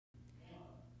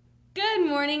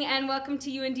morning and welcome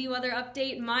to UND Weather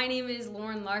Update. My name is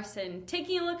Lauren Larson.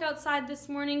 Taking a look outside this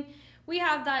morning, we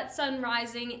have that sun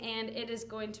rising and it is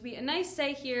going to be a nice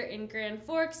day here in Grand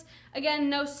Forks. Again,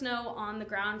 no snow on the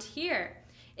ground here.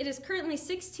 It is currently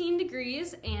 16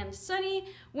 degrees and sunny,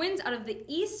 winds out of the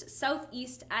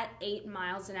east-southeast at 8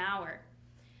 miles an hour.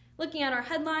 Looking at our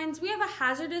headlines, we have a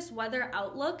hazardous weather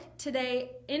outlook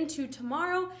today into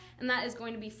tomorrow, and that is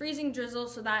going to be freezing drizzle,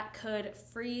 so that could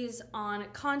freeze on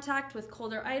contact with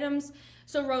colder items,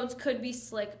 so roads could be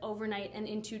slick overnight and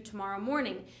into tomorrow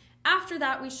morning. After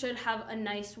that, we should have a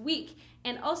nice week.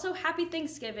 And also, happy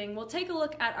Thanksgiving. We'll take a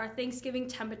look at our Thanksgiving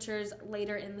temperatures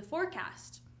later in the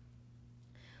forecast.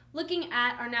 Looking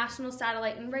at our national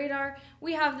satellite and radar,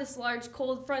 we have this large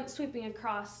cold front sweeping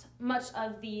across much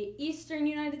of the eastern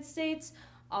United States,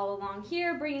 all along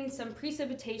here, bringing some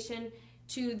precipitation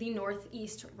to the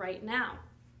northeast right now.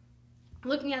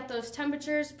 Looking at those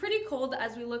temperatures, pretty cold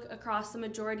as we look across the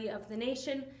majority of the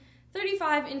nation.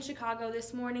 35 in Chicago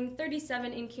this morning,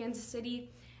 37 in Kansas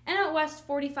City, and out west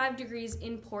 45 degrees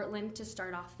in Portland to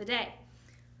start off the day.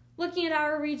 Looking at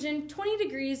our region, 20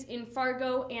 degrees in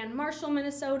Fargo and Marshall,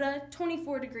 Minnesota,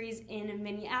 24 degrees in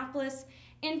Minneapolis,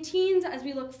 and teens as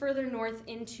we look further north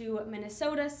into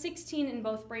Minnesota, 16 in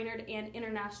both Brainerd and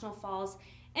International Falls,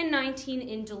 and 19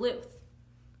 in Duluth.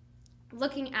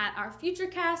 Looking at our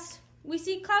futurecast, we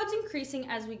see clouds increasing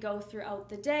as we go throughout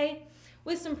the day,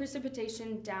 with some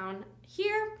precipitation down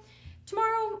here.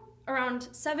 Tomorrow, around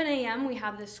 7 a.m., we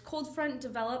have this cold front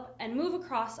develop and move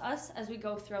across us as we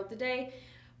go throughout the day,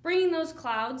 bringing those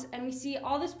clouds, and we see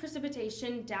all this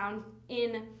precipitation down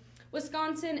in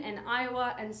Wisconsin and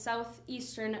Iowa and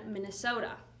southeastern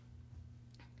Minnesota.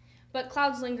 But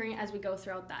clouds lingering as we go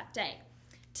throughout that day.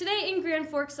 Today in Grand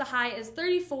Forks, the high is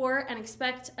 34, and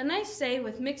expect a nice day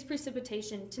with mixed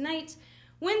precipitation tonight.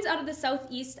 Winds out of the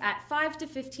southeast at 5 to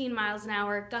 15 miles an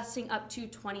hour, gusting up to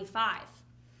 25.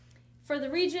 For the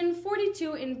region,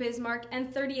 42 in Bismarck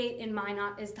and 38 in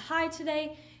Minot is the high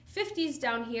today. 50s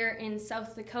down here in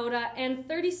South Dakota, and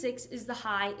 36 is the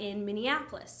high in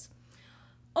Minneapolis.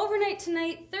 Overnight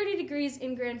tonight, 30 degrees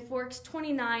in Grand Forks,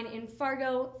 29 in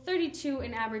Fargo, 32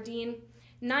 in Aberdeen,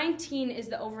 19 is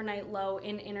the overnight low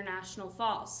in International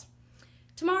Falls.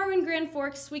 Tomorrow in Grand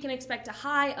Forks, we can expect a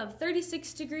high of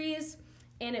 36 degrees,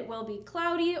 and it will be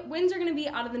cloudy. Winds are going to be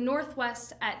out of the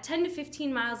northwest at 10 to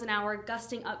 15 miles an hour,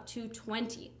 gusting up to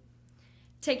 20.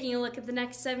 Taking a look at the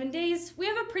next 7 days, we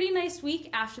have a pretty nice week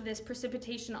after this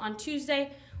precipitation on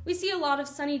Tuesday. We see a lot of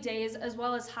sunny days as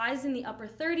well as highs in the upper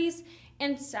 30s,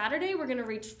 and Saturday we're going to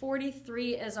reach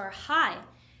 43 as our high.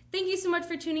 Thank you so much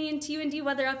for tuning in to UND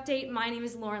Weather Update. My name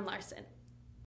is Lauren Larson.